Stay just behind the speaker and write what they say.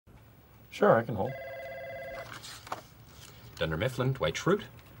Sure, I can hold. Dunder Mifflin, Dwight Schrute.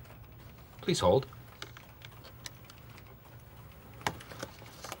 Please hold.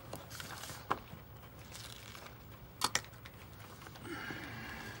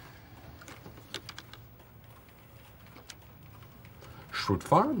 Schrute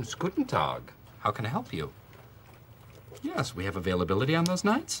Farms, guten Tag. How can I help you? Yes, we have availability on those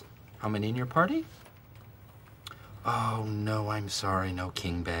nights. How many in your party? Oh, no, I'm sorry, no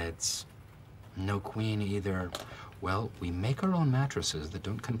king beds. No queen either. Well, we make our own mattresses that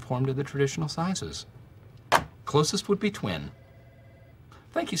don't conform to the traditional sizes. Closest would be twin.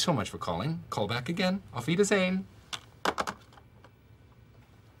 Thank you so much for calling. Call back again. Auf Wiedersehen.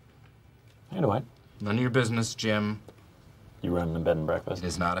 Hey, Dwight. None of your business, Jim. You run a bed and breakfast? It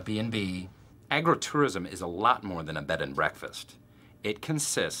is not a B&B. Agritourism is a lot more than a bed and breakfast. It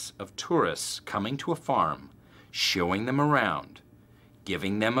consists of tourists coming to a farm, showing them around,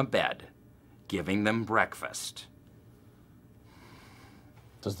 giving them a bed, giving them breakfast.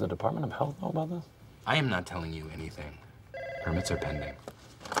 Does the Department of Health know about this? I am not telling you anything. Permits are pending.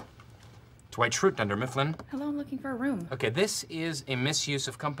 Dwight Schrute, Dunder Mifflin. Hello, I'm looking for a room. Okay, this is a misuse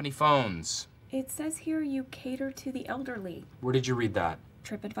of company phones. It says here you cater to the elderly. Where did you read that?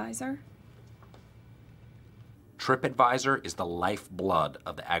 TripAdvisor? TripAdvisor is the lifeblood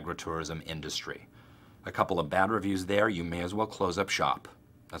of the agritourism industry. A couple of bad reviews there, you may as well close up shop.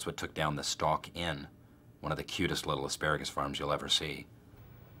 That's what took down the Stalk Inn, one of the cutest little asparagus farms you'll ever see.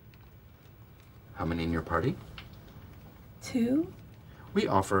 How many in your party? 2? We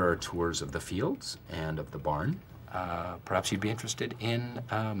offer tours of the fields and of the barn. Perhaps you'd be interested in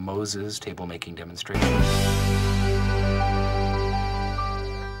Moses' table-making demonstration.